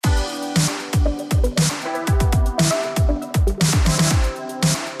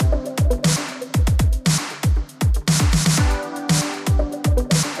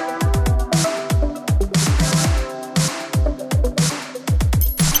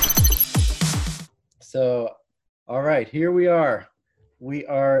So, all right, here we are. We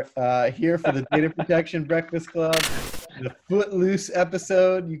are here for the Data Protection Breakfast Club, the Footloose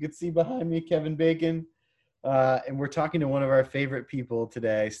episode. You can see behind me Kevin Bacon. And we're talking to one of our favorite people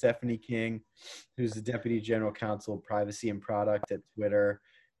today, Stephanie King, who's the Deputy General Counsel, Privacy and Product at Twitter.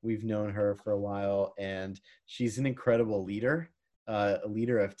 We've known her for a while, and she's an incredible leader, a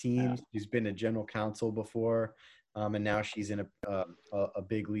leader of teams. She's been a general counsel before, and now she's in a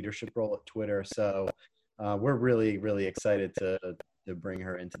big leadership role at Twitter. So we're really, really excited to bring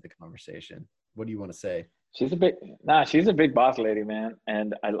her into the conversation. What do you want to say? She's a big boss lady, man.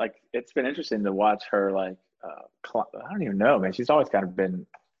 And it's been interesting to watch her, I don't even know, man. She's always kind of been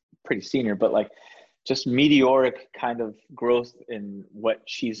pretty senior, but just meteoric kind of growth in what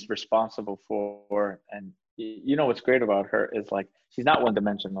she's responsible for. And what's great about her is she's not one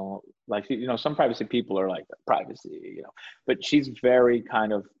dimensional. Some privacy people are like privacy, but she's very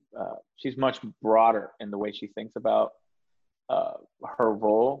kind of, she's much broader in the way she thinks about her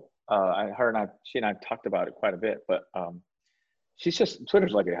role. She and I talked about it quite a bit, but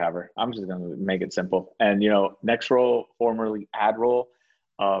Twitter's lucky to have her. I'm just going to make it simple. And, Nextroll, formerly AdRoll,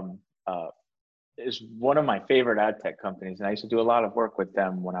 is one of my favorite ad tech companies. And I used to do a lot of work with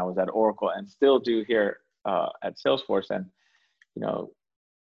them when I was at Oracle and still do here at Salesforce. And,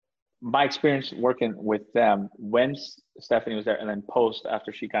 my experience working with them when Stephanie was there and then post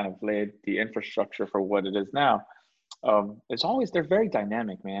after she kind of laid the infrastructure for what it is now, they're very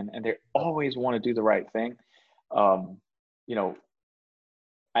dynamic, man. And they always want to do the right thing.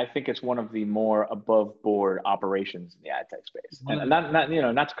 I think it's one of the more above board operations in the ad tech space. And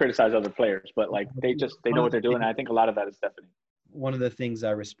not to criticize other players, but they know what they're doing. And I think a lot of that is Stephanie. One of the things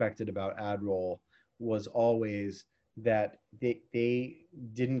I respected about AdRoll was always that they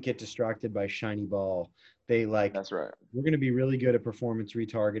didn't get distracted by shiny ball. That's right. We're going to be really good at performance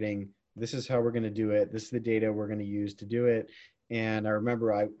retargeting. This is how we're going to do it. This is the data we're going to use to do it. And I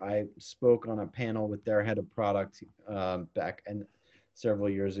remember I spoke on a panel with their head of product back and several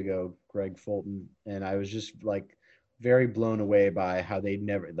years ago, Greg Fulton, and I was just very blown away by how they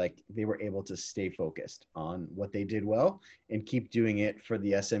were able to stay focused on what they did well and keep doing it for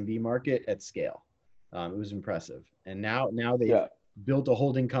the SMB market at scale. It was impressive. And now they've built a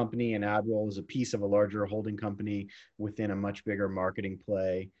holding company, and AdRoll is a piece of a larger holding company within a much bigger marketing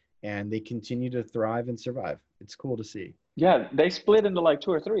play. And they continue to thrive and survive. It's cool to see. Yeah, they split into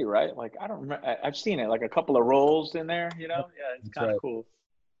 2 or 3, right? I don't remember. I've seen it, a couple of roles in there, Yeah, it's kind of cool.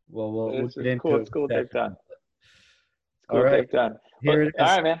 Well, we'll get into it. It's cool what they've done. It's cool what they've done. Here it is. All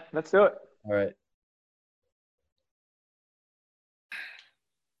right, man. Let's do it. All right.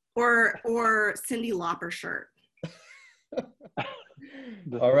 Or Cyndi Lauper shirt.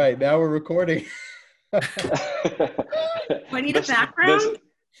 All right, now we're recording. Do I need a background?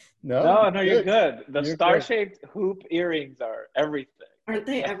 No, you're good. The star-shaped hoop earrings are everything. Aren't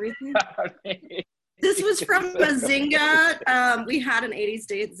they everything? This was from a Zynga. We had an 80s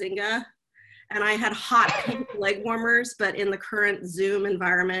date Zynga, and I had hot pink leg warmers, but in the current Zoom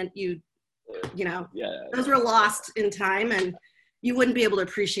environment, those were lost in time, and you wouldn't be able to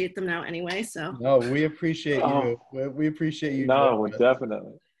appreciate them now anyway. So no, we appreciate you. We appreciate you. No,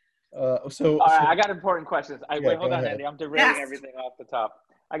 definitely. All right, I got important questions. Wait, hold on, Andy. I'm derailing everything off the top.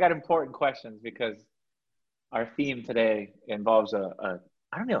 I got important questions because our theme today involves I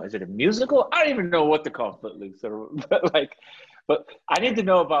don't know, is it a musical? I don't even know what to call Footloose, but I need to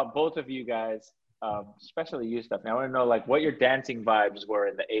know about both of you guys, especially you, Stephanie. I want to know what your dancing vibes were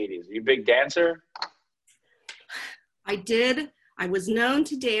in the 80s. Are you a big dancer? I did. I was known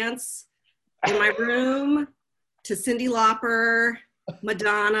to dance in my room to Cyndi Lauper,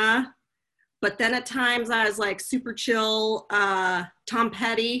 Madonna, but then at times I was super chill, Tom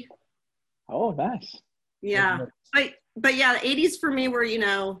Petty. Oh, nice. Yeah. But yeah, the 80s for me were,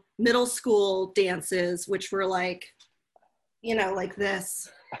 middle school dances, which were like this.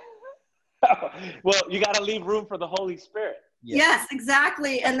 Well, you got to leave room for the Holy Spirit. Yes,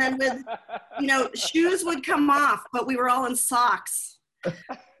 exactly. And then with, shoes would come off, but we were all in socks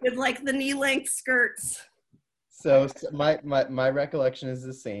with the knee-length skirts. So my recollection is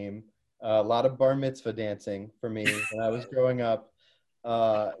the same. A lot of bar mitzvah dancing for me when I was growing up.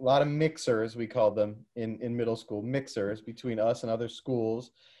 A lot of mixers, we called them in middle school, mixers between us and other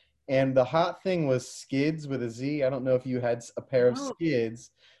schools. And the hot thing was skids with a Z. I don't know if you had a pair of skids,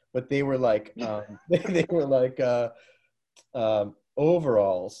 but they were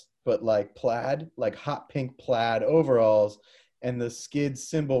overalls, but plaid, hot pink plaid overalls. And the skid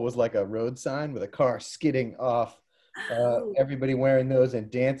symbol was like a road sign with a car skidding off. Everybody wearing those and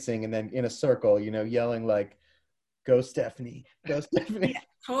dancing, and then in a circle, yelling go Stephanie, go Stephanie. Yeah,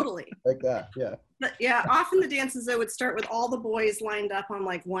 totally. Like that, yeah. But yeah, often the dances though would start with all the boys lined up on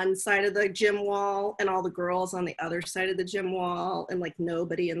like one side of the gym wall and all the girls on the other side of the gym wall and like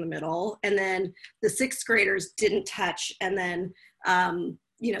nobody in the middle. And then the 6th graders didn't touch. And then,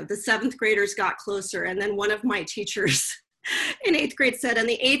 you know, the 7th graders got closer. And then one of my teachers in 8th grade said, and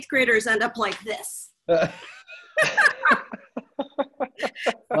the 8th graders end up like this. A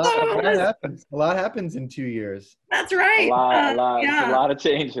lot happens in 2 years. That's right. A lot of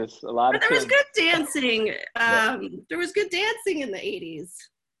changes. But there was good dancing. There was good dancing in the 80s.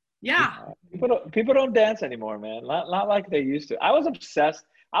 Yeah. People don't dance anymore, man. Not like they used to. I was obsessed.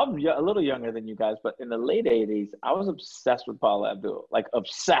 I'm a little younger than you guys, but in the late 80s, I was obsessed with Paula Abdul. Like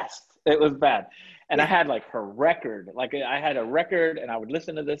obsessed. It was bad. And I had like her record. Like I had a record and I would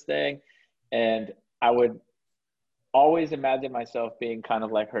listen to this thing and I would always imagine myself being kind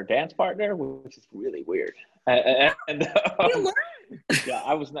of like her dance partner, which is really weird. Yeah,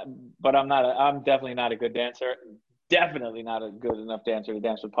 I was not, but I'm definitely not a good dancer. Definitely not a good enough dancer to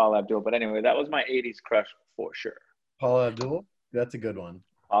dance with Paula Abdul. But anyway, that was my 80s crush for sure. Paula Abdul? That's a good one.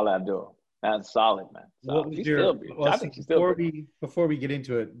 Paula Abdul. That's solid, man. Before we get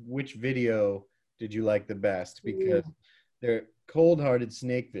into it, which video did you like the best? Because their Cold Hearted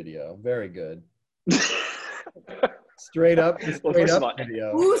Snake video, very good. Straight up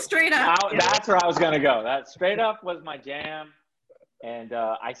video. Ooh, Straight Up. That's where I was gonna go. That Straight Up was my jam, and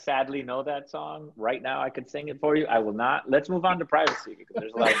I sadly know that song. Right now, I could sing it for you. I will not. Let's move on to Privacy because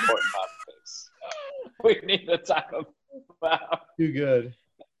there's a lot of important topics we need to talk about. Too good.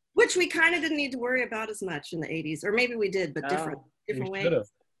 Which we kind of didn't need to worry about as much in the 80s, or maybe we did, but different ways.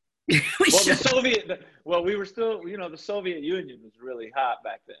 We were still, you know, the Soviet Union was really hot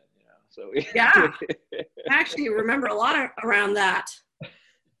back then. So yeah, actually remember a lot around that.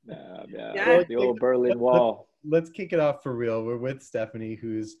 The old Berlin Wall. Let's kick it off for real. We're with Stephanie,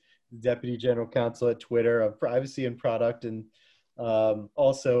 who's Deputy General Counsel at Twitter of Privacy and Product, and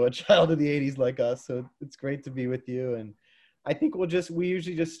also a child of the 80s like us. So it's great to be with you. And I think we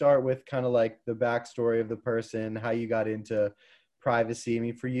usually just start with kind of like the backstory of the person, how you got into privacy. I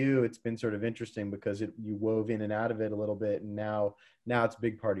mean, for you, it's been sort of interesting because you wove in and out of it a little bit, and now it's a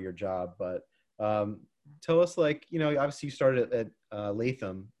big part of your job. But tell us, like, you know, obviously you started at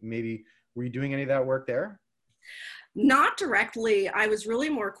Latham. Maybe were you doing any of that work there? Not directly. I was really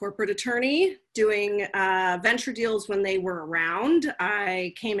more corporate attorney doing venture deals when they were around.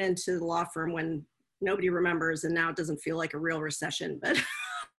 I came into the law firm when nobody remembers, and now it doesn't feel like a real recession, but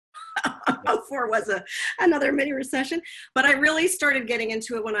 2004 was another mini recession. But I really started getting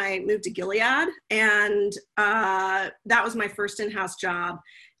into it when I moved to Gilead, and that was my first in-house job.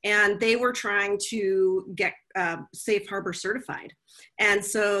 And they were trying to get Safe Harbor certified. And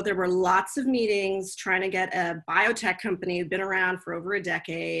so there were lots of meetings trying to get a biotech company who'd been around for over a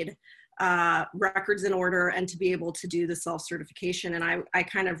decade, records in order, and to be able to do the self-certification. And I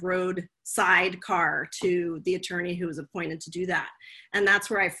kind of rode sidecar to the attorney who was appointed to do that. And that's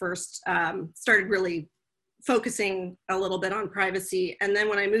where I first started really focusing a little bit on privacy. And then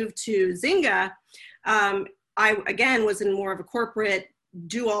when I moved to Zynga, I, again, was in more of a corporate,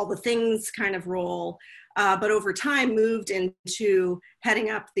 do all the things kind of role, but over time moved into heading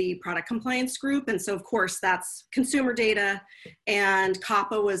up the product compliance group. And so of course that's consumer data, and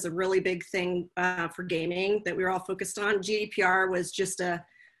COPPA was a really big thing for gaming that we were all focused on. GDPR was just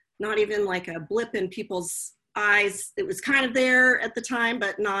not even like a blip in people's eyes. It was kind of there at the time,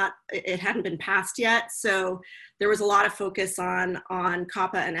 but it hadn't been passed yet. So there was a lot of focus on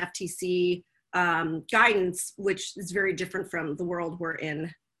COPPA and FTC guidance, which is very different from the world we're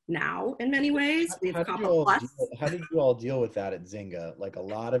in now in many ways. How did you all deal with that at Zynga? Like a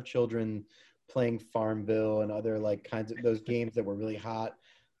lot of children playing Farmville and other like kinds of those games that were really hot,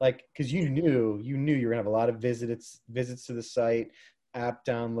 like because you knew you were gonna have a lot of visits to the site, app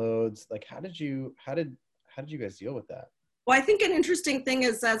downloads. Like how did you guys deal with that? Well, I think an interesting thing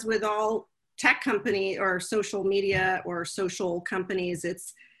is, as with all tech company or social media or social companies,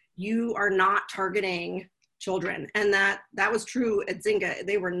 you are not targeting children. And that was true at Zynga.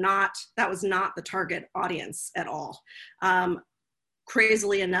 That was not the target audience at all.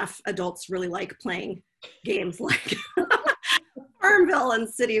 Crazily enough, adults really like playing games like Farmville and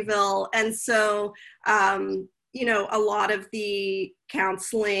Cityville. And so, you know, a lot of the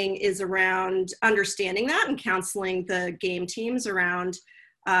counseling is around understanding that and counseling the game teams around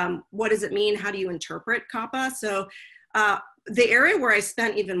what does it mean? How do you interpret COPPA? So, the area where I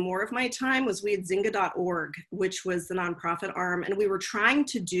spent even more of my time was we had Zynga.org, which was the nonprofit arm, and we were trying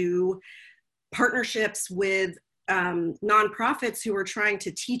to do partnerships with nonprofits who were trying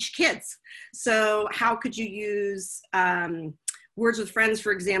to teach kids. So how could you use Words with Friends,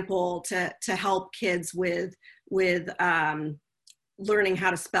 for example, to help kids with learning how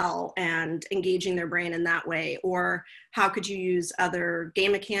to spell and engaging their brain in that way? Or how could you use other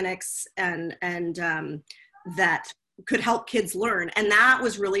game mechanics and that could help kids learn? And that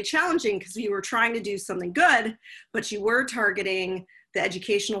was really challenging because you were trying to do something good, but you were targeting the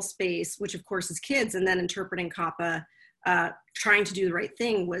educational space, which of course is kids, and then interpreting COPPA, trying to do the right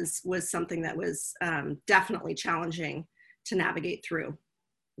thing was something that was definitely challenging to navigate through.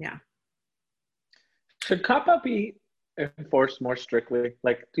 Yeah. Should COPPA be enforced more strictly?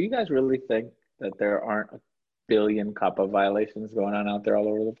 Like, do you guys really think that there aren't a billion COPPA violations going on out there all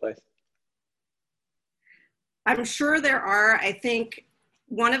over the place? I'm sure there are. I think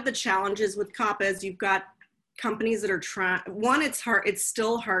one of the challenges with COPPA is you've got companies that are trying, one, it's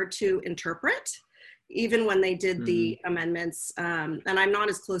still hard to interpret, even when they did the amendments. And I'm not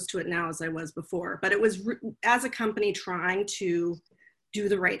as close to it now as I was before, but it was, as a company trying to do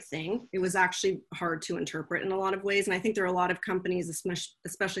the right thing, it was actually hard to interpret in a lot of ways. And I think there are a lot of companies,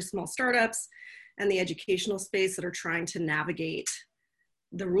 especially small startups and the educational space, that are trying to navigate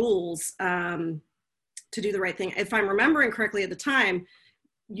the rules to do the right thing. If I'm remembering correctly at the time,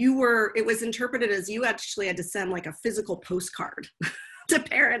 it was interpreted as you actually had to send like a physical postcard to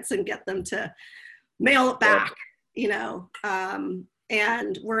parents and get them to mail it back, you know,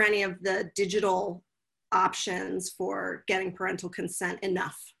 and were any of the digital options for getting parental consent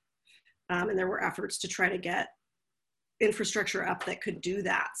enough? And there were efforts to try to get infrastructure up that could do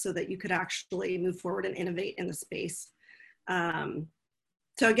that so that you could actually move forward and innovate in the space.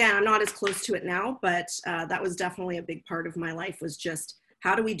 So again, I'm not as close to it now, but that was definitely a big part of my life, was just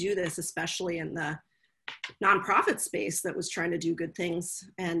how do we do this, especially in the nonprofit space that was trying to do good things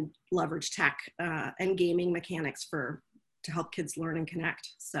and leverage tech and gaming mechanics to help kids learn and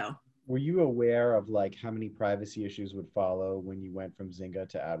connect. So, were you aware of like how many privacy issues would follow when you went from Zynga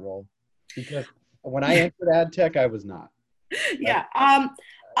to AdRoll? Because when I entered ad tech, I was not. Yeah,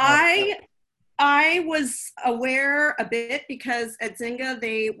 I was aware a bit because at Zynga,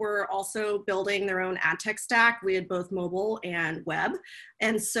 they were also building their own ad tech stack. We had both mobile and web.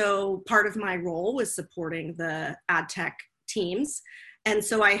 And so part of my role was supporting the ad tech teams. And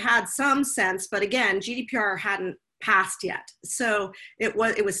so I had some sense, but again, GDPR hadn't passed yet. So it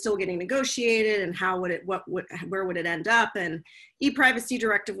was still getting negotiated, and where would it end up? And e-privacy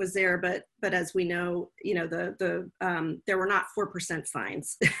directive was there, but as we know, you know, there were not 4%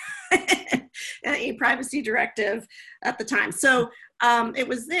 fines. A privacy directive at the time. So it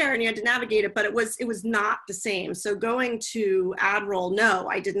was there and you had to navigate it, but it was not the same. So going to AdRoll, no,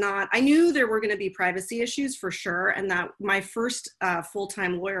 I did not. I knew there were going to be privacy issues for sure. And that my first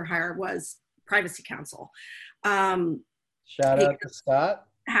full-time lawyer hire was privacy counsel. Shout out to Scott.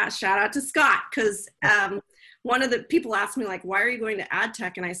 Shout out to Scott, because one of the people asked me, like, why are you going to ad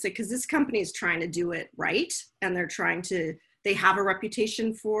tech? And I said, because this company is trying to do it right. And they have a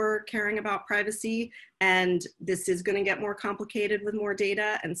reputation for caring about privacy, and this is going to get more complicated with more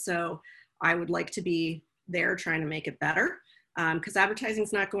data. And so I would like to be there trying to make it better, because advertising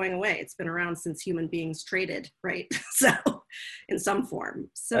is not going away. It's been around since human beings traded, right? So in some form.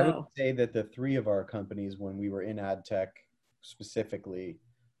 So I would say that the three of our companies, when we were in ad tech specifically,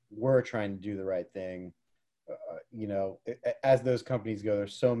 were trying to do the right thing. You know, as those companies go,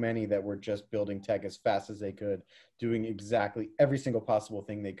 there's so many that were just building tech as fast as they could, doing exactly every single possible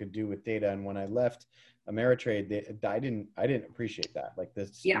thing they could do with data. And when I left Ameritrade, I didn't appreciate that. Like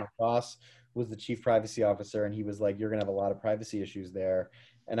my boss was the chief privacy officer, and he was like, "You're gonna have a lot of privacy issues there."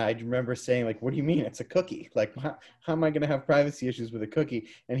 And I remember saying, like, "What do you mean? It's a cookie. Like, how am I gonna have privacy issues with a cookie?"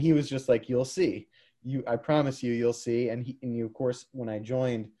 And he was just like, "You'll see. I promise you'll see." And of course, when I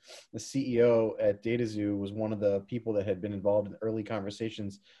joined, the CEO at DataZoo was one of the people that had been involved in the early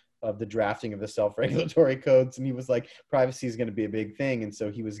conversations of the drafting of the self-regulatory codes. And he was like, privacy is going to be a big thing. And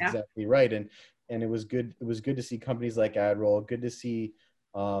so he was exactly right. And it was good. It was good to see companies like AdRoll, good to see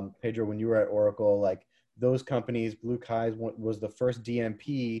Pedro, when you were at Oracle, like those companies. BlueKai was the first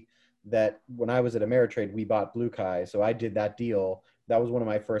DMP that when I was at Ameritrade, we bought BlueKai. So I did that deal. That was one of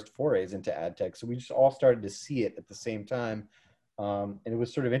my first forays into ad tech. So we just all started to see it at the same time. And it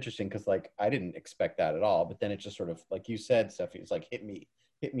was sort of interesting because like, I didn't expect that at all, but then it just sort of, like you said, Steffi, it's like hit me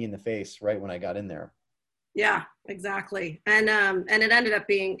in the face right when I got in there. Yeah, exactly. And it ended up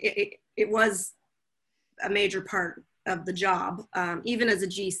being, it was a major part of the job. Even as a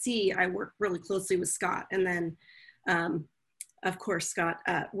GC, I worked really closely with Scott. And then, of course, Scott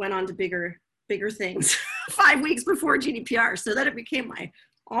went on to bigger things 5 weeks before GDPR, so that it became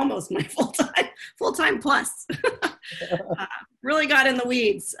almost my full-time plus. Really got in the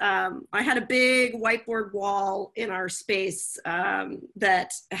weeds. I had a big whiteboard wall in our space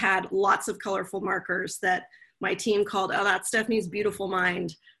that had lots of colorful markers that my team called, oh, that's Stephanie's beautiful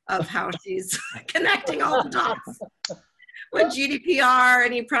mind of how she's connecting all the dots with GDPR,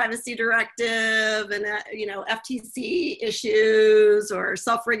 any privacy directive, and FTC issues or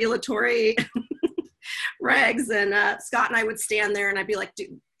self-regulatory regs. And Scott and I would stand there and I'd be like,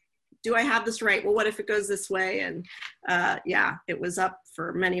 do I have this right? Well, what if it goes this way? And yeah, it was up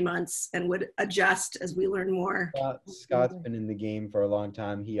for many months and would adjust as we learn more. Scott's been in the game for a long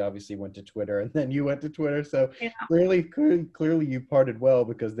time. He obviously went to Twitter and then you went to Twitter. So yeah. clearly you parted well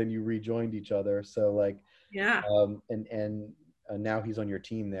because then you rejoined each other. So like, yeah. And now he's on your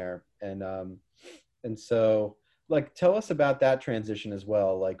team there. And so like, tell us about that transition as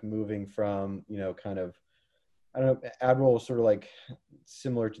well. Like moving from, kind of, I don't know, AdRoll was sort of like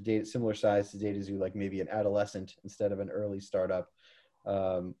similar size to DataXu, like maybe an adolescent instead of an early startup.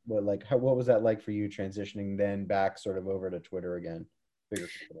 What was that like for you transitioning then back sort of over to Twitter again? Bigger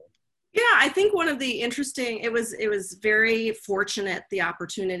company. Yeah, I think one of the interesting, it was very fortunate, the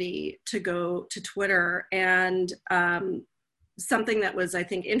opportunity to go to Twitter. And something that was, I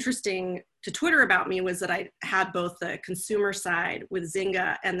think, interesting to Twitter about me was that I had both the consumer side with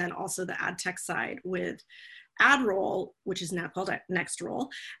Zynga and then also the ad tech side with AdRoll, which is now called Nextroll.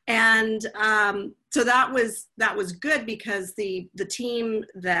 And so that was good because the team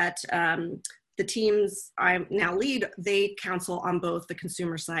that the teams I now lead, they counsel on both the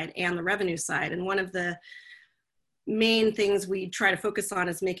consumer side and the revenue side. And one of the main things we try to focus on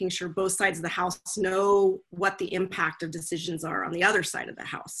is making sure both sides of the house know what the impact of decisions are on the other side of the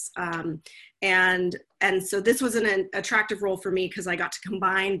house. And so this was an attractive role for me because I got to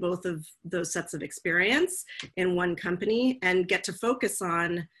combine both of those sets of experience in one company and get to focus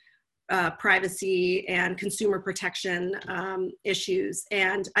on privacy and consumer protection issues.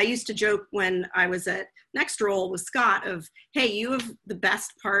 And I used to joke when I was at Nextroll with Scott of, hey, you have the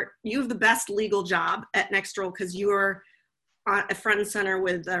best legal job at Nextroll because you're at front and center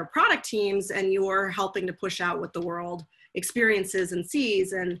with our product teams and you're helping to push out what the world experiences and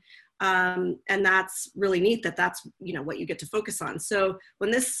sees. And that's really neat that's, what you get to focus on. So when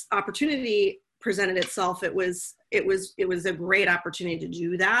this opportunity presented itself, it was a great opportunity to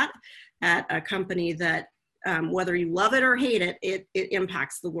do that at a company that whether you love it or hate it, it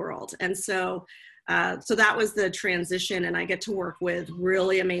impacts the world. And so that was the transition, and I get to work with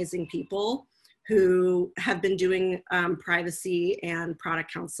really amazing people who have been doing privacy and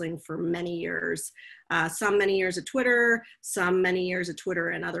product counseling for many years. Some many years at Twitter, some many years at Twitter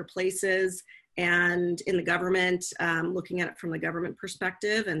and other places, and in the government, looking at it from the government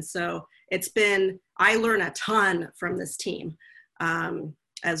perspective. And so I learn a ton from this team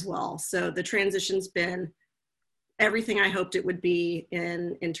as well. So the transition's been everything I hoped it would be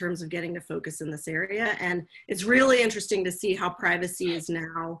in terms of getting to focus in this area. And it's really interesting to see how privacy is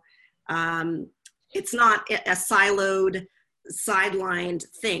now, it's not a siloed, sidelined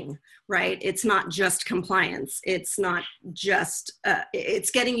thing, right? It's not just compliance. It's not just, it's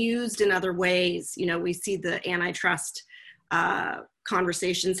getting used in other ways. We see the antitrust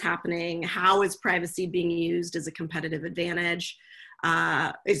conversations happening. How is privacy being used as a competitive advantage?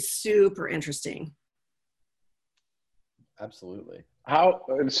 It's super interesting. Absolutely. Now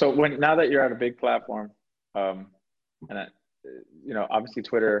that you're at a big platform, obviously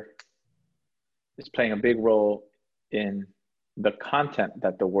Twitter is playing a big role in the content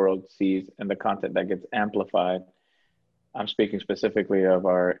that the world sees and the content that gets amplified. I'm speaking specifically of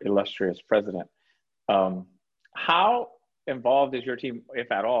our illustrious president. How involved is your team,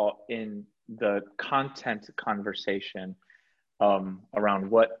 if at all, in the content conversation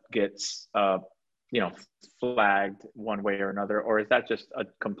around what gets flagged one way or another, or is that just a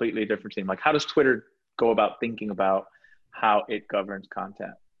completely different team? Like, how does Twitter go about thinking about how it governs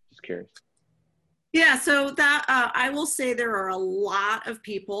content? Just curious. Yeah, so that I will say there are a lot of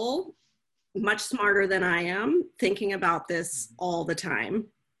people much smarter than I am thinking about this all the time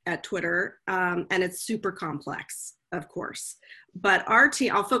at Twitter, and it's super complex, of course. But our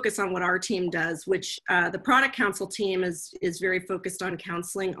team, I'll focus on what our team does, which the product counsel team is very focused on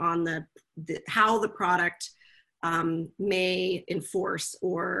counseling on how the product may enforce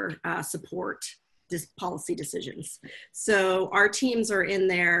or support policy decisions. So our teams are in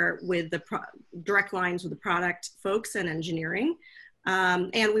there with the direct lines with the product folks and engineering.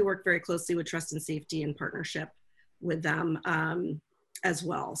 And we work very closely with trust and safety in partnership with them as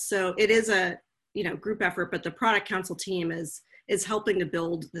well. So it is a group effort, but the product counsel team is helping to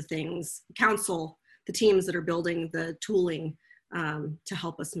build the things, counsel the teams that are building the tooling to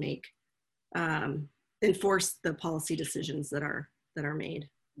help us make enforce the policy decisions that are made.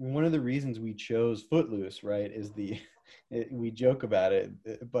 One of the reasons we chose Footloose, right, is we joke about it,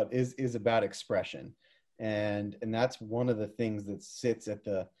 but is about expression, and that's one of the things that sits at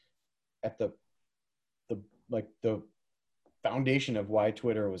the foundation of why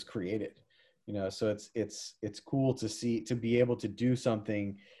Twitter was created. So it's cool to be able to do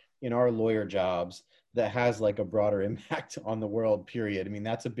something in our lawyer jobs that has like a broader impact on the world, period. I mean,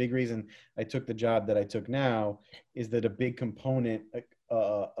 that's a big reason I took the job that I took now, is that a big component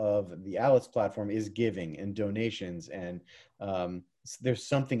of the Atlas platform is giving and donations, and there's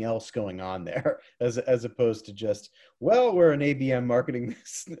something else going on there as opposed to just, well, we're an ABM marketing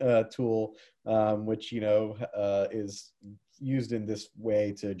tool, which is used in this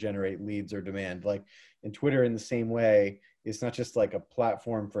way to generate leads or demand. Like in Twitter, in the same way, it's not just like a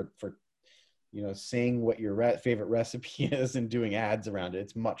platform for saying what your favorite recipe is and doing ads around it.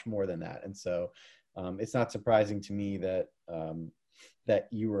 It's much more than that. And so it's not surprising to me that that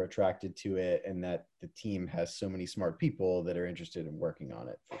you were attracted to it, and that the team has so many smart people that are interested in working on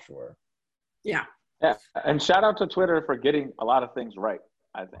it, for sure. Yeah. Yeah. And shout out to Twitter for getting a lot of things right,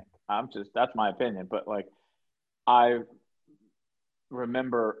 I think. That's my opinion. But like, I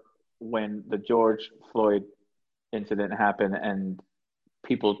remember when the George Floyd incident happened and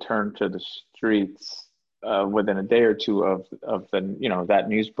people turned to the streets within a day or two of the that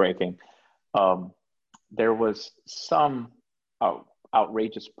news breaking. There was some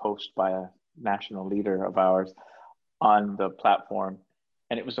outrageous post by a national leader of ours on the platform,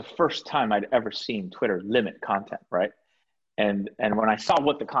 and it was the first time I'd ever seen Twitter limit content, right? And when I saw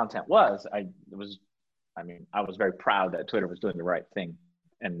what the content was, I was very proud that Twitter was doing the right thing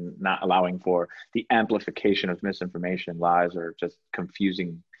and not allowing for the amplification of misinformation, lies, or just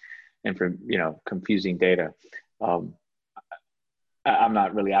confusing data. I'm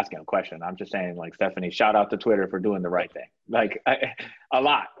not really asking a question. I'm just saying, like, Stephanie, shout out to Twitter for doing the right thing. Like a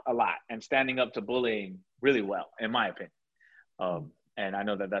lot, and standing up to bullying really well, in my opinion. And I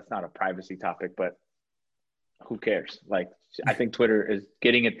know that that's not a privacy topic, but who cares? Like, I think Twitter is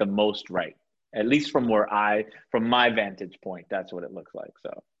getting it the most right. At least from my vantage point, that's what it looks like. So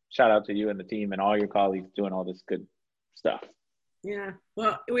shout out to you and the team and all your colleagues doing all this good stuff. Yeah,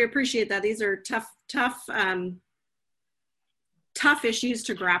 well, we appreciate that. These are tough issues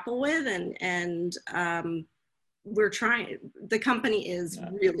to grapple with, and the company is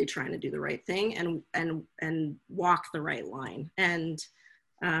really trying to do the right thing and walk the right line and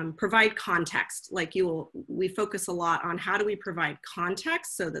provide context. Like we focus a lot on how do we provide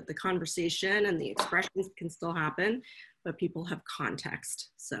context so that the conversation and the expressions can still happen, but people have context.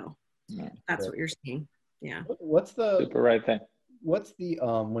 So that's what you're seeing. Yeah. What's the super right thing? What's the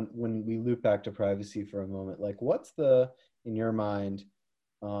when we loop back to privacy for a moment, like in your mind,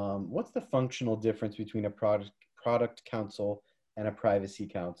 what's the functional difference between a product counsel and a privacy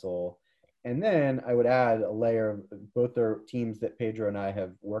counsel? And then I would add a layer of both are teams that Pedro and I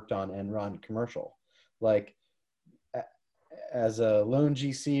have worked on and run commercial. Like as a lone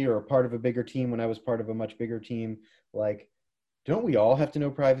GC or a part of a bigger team, when I was part of a much bigger team, like, don't we all have to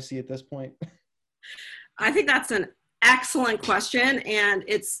know privacy at this point? I think that's an excellent question. And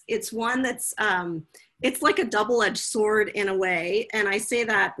it's one that's, it's like a double-edged sword in a way. And I say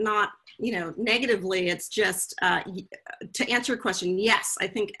that not, negatively. It's just to answer your question. Yes, I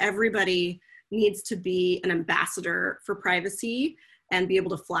think everybody needs to be an ambassador for privacy and be able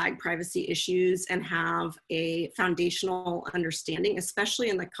to flag privacy issues and have a foundational understanding, especially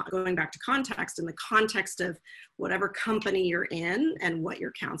going back to context, in the context of whatever company you're in and what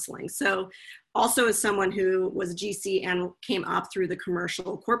you're counseling. So also as someone who was a GC and came up through the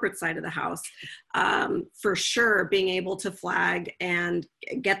commercial corporate side of the house, for sure, being able to flag and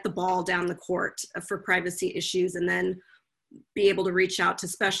get the ball down the court for privacy issues, and then be able to reach out to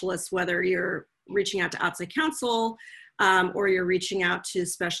specialists, whether you're reaching out to outside counsel, or you're reaching out to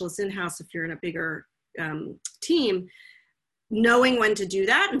specialists in-house if you're in a bigger team, knowing when to do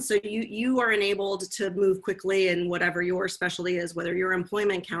that. And so you are enabled to move quickly in whatever your specialty is, whether you're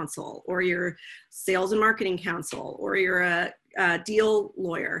employment counsel or you're sales and marketing counsel or you're a deal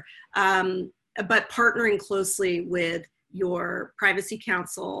lawyer, but partnering closely with your privacy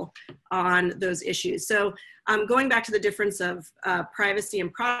counsel on those issues. So going back to the difference of privacy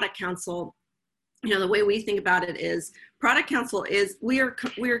and product counsel, the way we think about it is product counsel is we are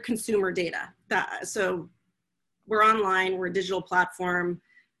consumer data. So we're online, we're a digital platform.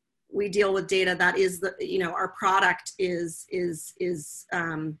 We deal with data that is our product is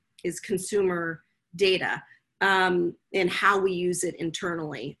consumer data and how we use it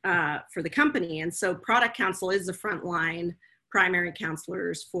internally for the company. And so product counsel is the front line primary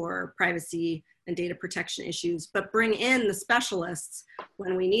counselors for privacy and data protection issues, but bring in the specialists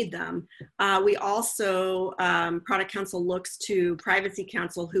when we need them. We also, Product Council looks to Privacy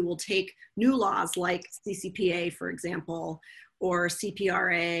Council, who will take new laws like CCPA, for example, or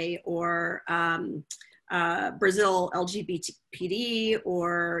CPRA, or Brazil LGBTPD,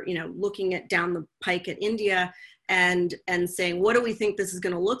 or looking at down the pike at India, and saying, what do we think this is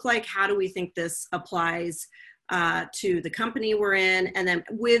going to look like? How do we think this applies to the company we're in? And then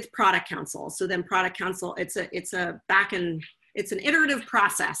with Product Council. So then Product Council, it's an iterative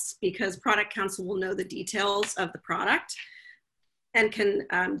process, because Product Council will know the details of the product and can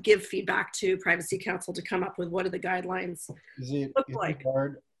give feedback to Privacy Council to come up with what are the guidelines look like.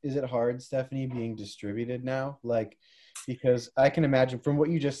 Is it hard, Stephanie, being distributed now? Because I can imagine from what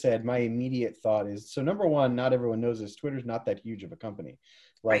you just said, my immediate thought is, so number one, not everyone knows this, Twitter's not that huge of a company.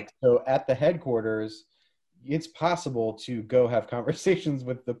 Right. So at the headquarters, it's possible to go have conversations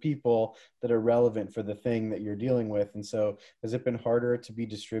with the people that are relevant for the thing that you're dealing with. And so has it been harder to be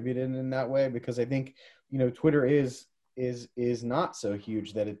distributed in that way? Because I think, Twitter is not so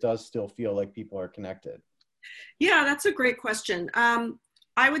huge that it does still feel like people are connected. Yeah, that's a great question.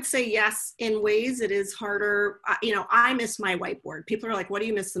 I would say yes, in ways it is harder. I miss my whiteboard. People are like, what do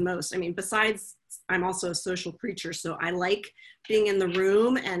you miss the most? I mean, besides, I'm also a social creature, so I like being in the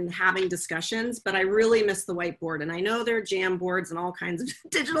room and having discussions, but I really miss the whiteboard. And I know there are jam boards and all kinds of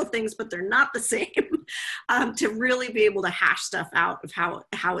digital things, but they're not the same to really be able to hash stuff out of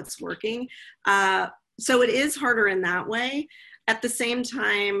how it's working. So it is harder in that way. At the same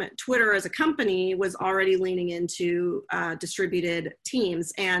time, Twitter as a company was already leaning into distributed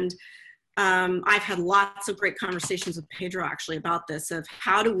teams. And I've had lots of great conversations with Pedro actually about this, of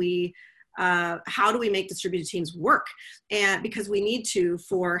how do we make distributed teams work? And because we need to,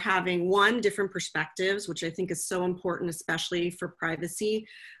 for having different perspectives, which I think is so important, especially for privacy.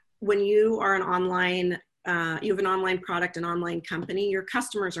 When you are an online you have an online product, an online company, your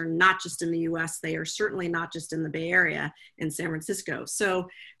customers are not just in the US, they are certainly not just in the Bay Area in San Francisco. So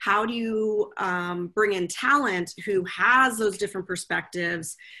how do you bring in talent who has those different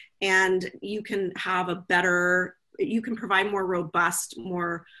perspectives, and you can have you can provide more robust,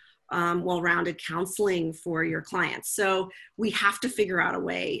 more well-rounded counseling for your clients. So we have to figure out a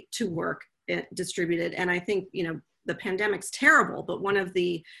way to work distributed. And I think, the pandemic's terrible, but one of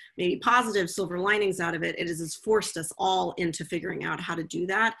the maybe positive silver linings out of it has forced us all into figuring out how to do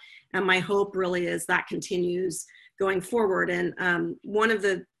that. And my hope really is that continues going forward. And one of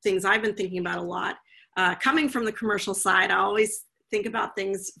the things I've been thinking about a lot, coming from the commercial side, I always think about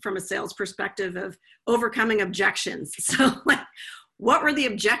things from a sales perspective of overcoming objections. So what were the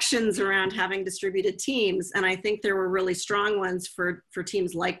objections around having distributed teams? And I think there were really strong ones for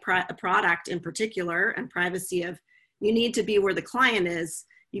teams like product in particular, and privacy, of you need to be where the client is.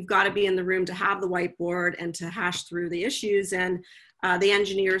 You've got to be in the room to have the whiteboard and to hash through the issues. And the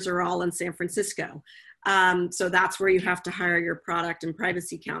engineers are all in San Francisco. So that's where you have to hire your product and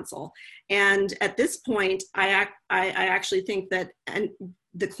privacy counsel. And at this point, I actually think that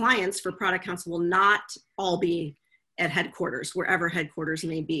the clients for Product Council will not all be at headquarters, wherever headquarters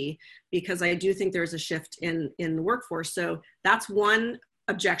may be, because I do think there's a shift in the workforce. So that's one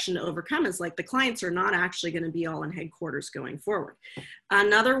objection to overcome, is the clients are not actually going to be all in headquarters going forward.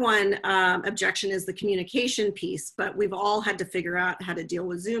 Another one objection is the communication piece, but we've all had to figure out how to deal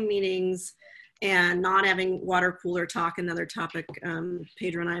with Zoom meetings and not having water cooler talk, another topic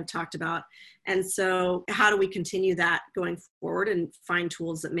Pedro and I have talked about. And so how do we continue that going forward and find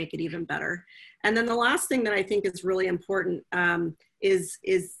tools that make it even better? And then the last thing that I think is really important is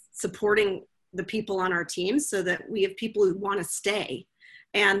supporting the people on our teams, so that we have people who want to stay.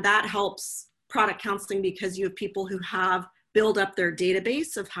 And that helps product counseling, because you have people who have built up their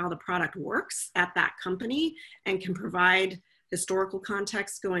database of how the product works at that company and can provide historical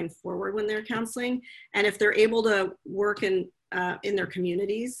context going forward when they're counseling. And if they're able to work in their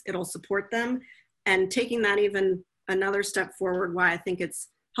communities, it'll support them. And taking that even another step forward, why I think it's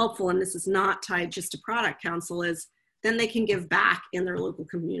helpful, and this is not tied just to Product Council, is then they can give back in their local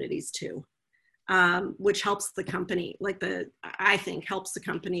communities too, which helps the company, I think helps the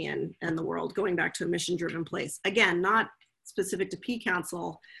company and the world, going back to a mission-driven place. Again, not specific to P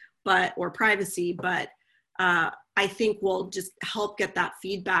Council or privacy, but I think will just help get that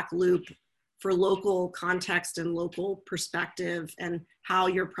feedback loop for local context and local perspective, and how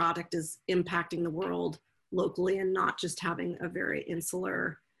your product is impacting the world locally, and not just having a very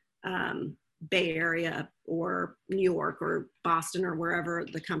insular Bay Area or New York or Boston or wherever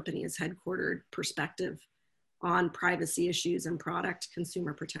the company is headquartered perspective on privacy issues and product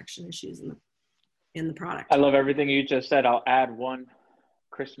consumer protection issues. in the product. I love everything you just said. I'll add one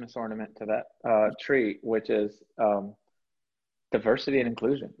Christmas ornament to that tree, which is diversity and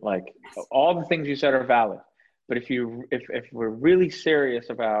inclusion. Like all the things you said are valid, but if we're really serious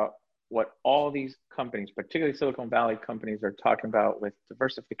about what all these companies, particularly Silicon Valley companies, are talking about with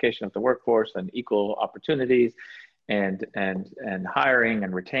diversification of the workforce and equal opportunities, and hiring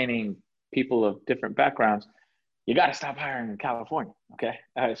and retaining people of different backgrounds, you got to stop hiring in California, okay?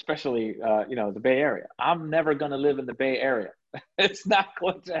 Especially, the Bay Area. I'm never going to live in the Bay Area. It's not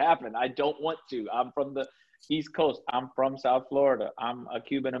going to happen. I don't want to. I'm from the East Coast. I'm from South Florida. I'm a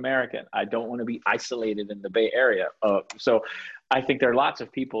Cuban American. I don't want to be isolated in the Bay Area. So I think there are lots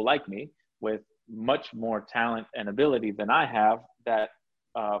of people like me with much more talent and ability than I have that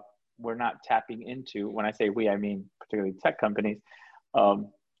we're not tapping into. When I say we, I mean particularly tech companies.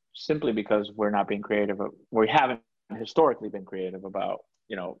 Simply because we're not being creative. We haven't historically been creative about,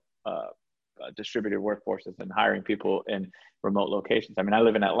 distributed workforces and hiring people in remote locations. I mean, I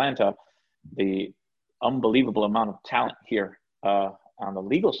live in Atlanta. The unbelievable amount of talent here on the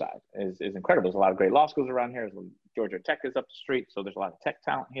legal side is incredible. There's a lot of great law schools around here. Georgia Tech is up the street, so there's a lot of tech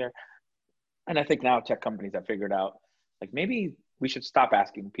talent here. And I think now tech companies have figured out, like, maybe we should stop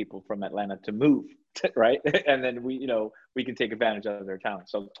asking people from Atlanta to move, right? And then we can take advantage of their talent.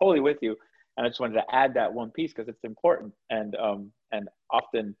 So totally with you. And I just wanted to add that one piece because it's important. And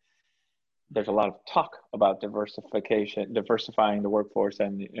often there's a lot of talk about diversifying the workforce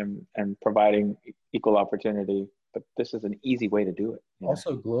and providing equal opportunity. But this is an easy way to do it.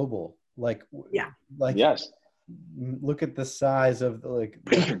 Also global, yes. Look at the size of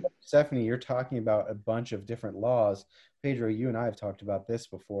Stephanie, you're talking about a bunch of different laws. Pedro, you and I have talked about this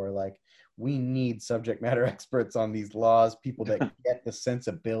before. Like, we need subject matter experts on these laws, people that get the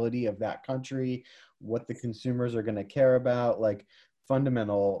sensibility of that country, what the consumers are going to care about, like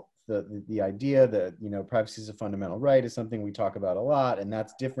fundamental, the idea that, privacy is a fundamental right is something we talk about a lot, and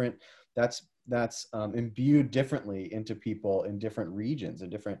that's different. That's imbued differently into people in different regions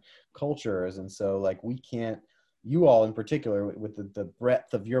and different cultures. And so, like, we can't, you all in particular with the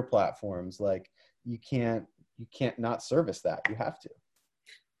breadth of your platforms, like, you can't not service that. You have to.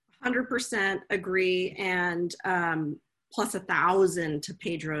 100% agree. And plus 1,000 to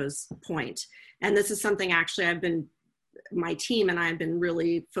Pedro's point. And this is something actually my team and I have been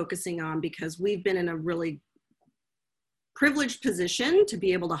really focusing on, because we've been in a really privileged position to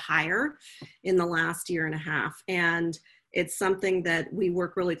be able to hire in the last year and a half. And it's something that we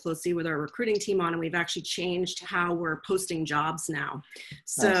work really closely with our recruiting team on, and we've actually changed how we're posting jobs now.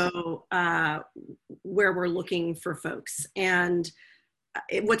 So where we're looking for folks. And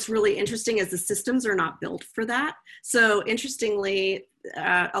what's really interesting is the systems are not built for that. So interestingly,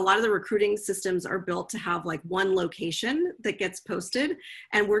 a lot of the recruiting systems are built to have like one location that gets posted.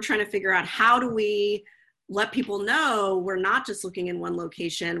 And we're trying to figure out, how do we let people know we're not just looking in one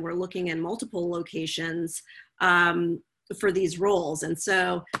location, we're looking in multiple locations for these roles. And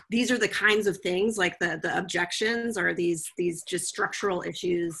so these are the kinds of things, like the objections are these just structural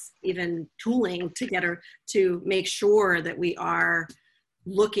issues, even tooling to make sure that we are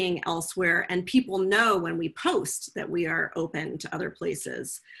looking elsewhere, and people know when we post that we are open to other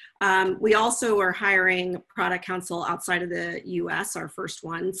places. We also are hiring product counsel outside of the US, our first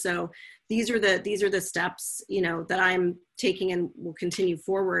one. So these are the steps, that I'm taking and will continue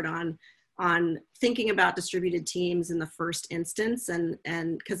forward on thinking about distributed teams in the first instance, and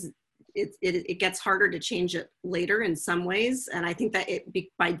because it gets harder to change it later in some ways, and I think that it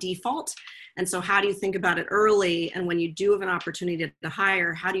be by default. And so how do you think about it early, and when you do have an opportunity to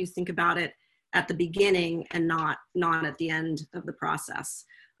hire, how do you think about it at the beginning and not at the end of the process?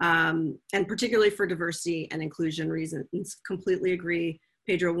 And particularly for diversity and inclusion reasons, completely agree.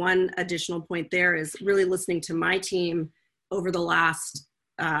 Pedro, one additional point there is really listening to my team over the last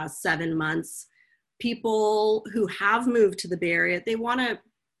 7 months. People who have moved to the Bay Area, they want to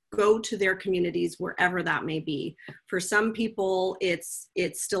go to their communities wherever that may be. For some people, it's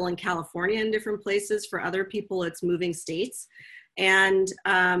still in California in different places. For other people, it's moving states. And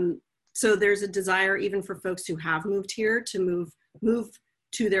so there's a desire even for folks who have moved here to move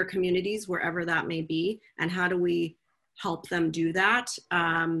to their communities wherever that may be. And how do we help them do that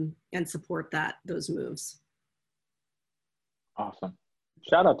and support those moves? Awesome.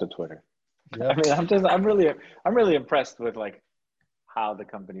 Shout out to Twitter. Yeah. I mean, I'm really impressed with like how the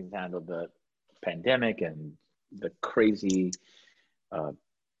companies handled the pandemic and the crazy,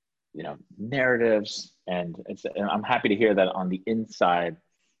 narratives. And I'm happy to hear that on the inside,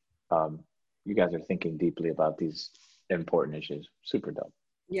 you guys are thinking deeply about these important issues. Super dope.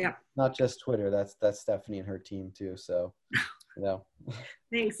 Yeah. Not just Twitter. That's Stephanie and her team too. So,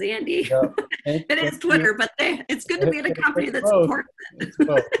 Thanks, Andy. It is Twitter, but it's good to be in a company that both. supports it. It's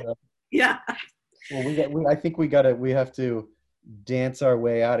both, Yeah. Well, I think we have to dance our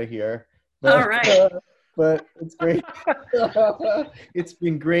way out of here. But, all right. But it's great. It's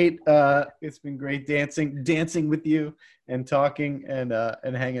been great. It's been great dancing with you and talking and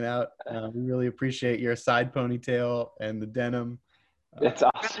hanging out. We really appreciate your side ponytail and the denim. It's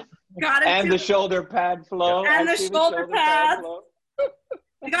awesome. And the shoulder pad flow. And the shoulder pads.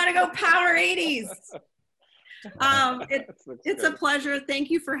 We gotta go power 80s. It's a pleasure. Thank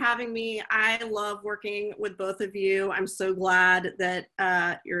you for having me. I love working with both of you. I'm so glad that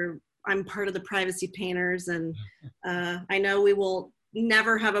I'm part of the Privacy Painters, and I know we will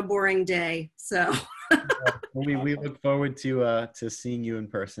never have a boring day. So we look forward to seeing you in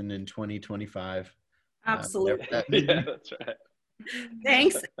person in 2025. Absolutely. Yeah, that's right.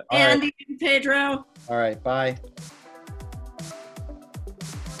 Thanks, Andy and Pedro. All right, bye.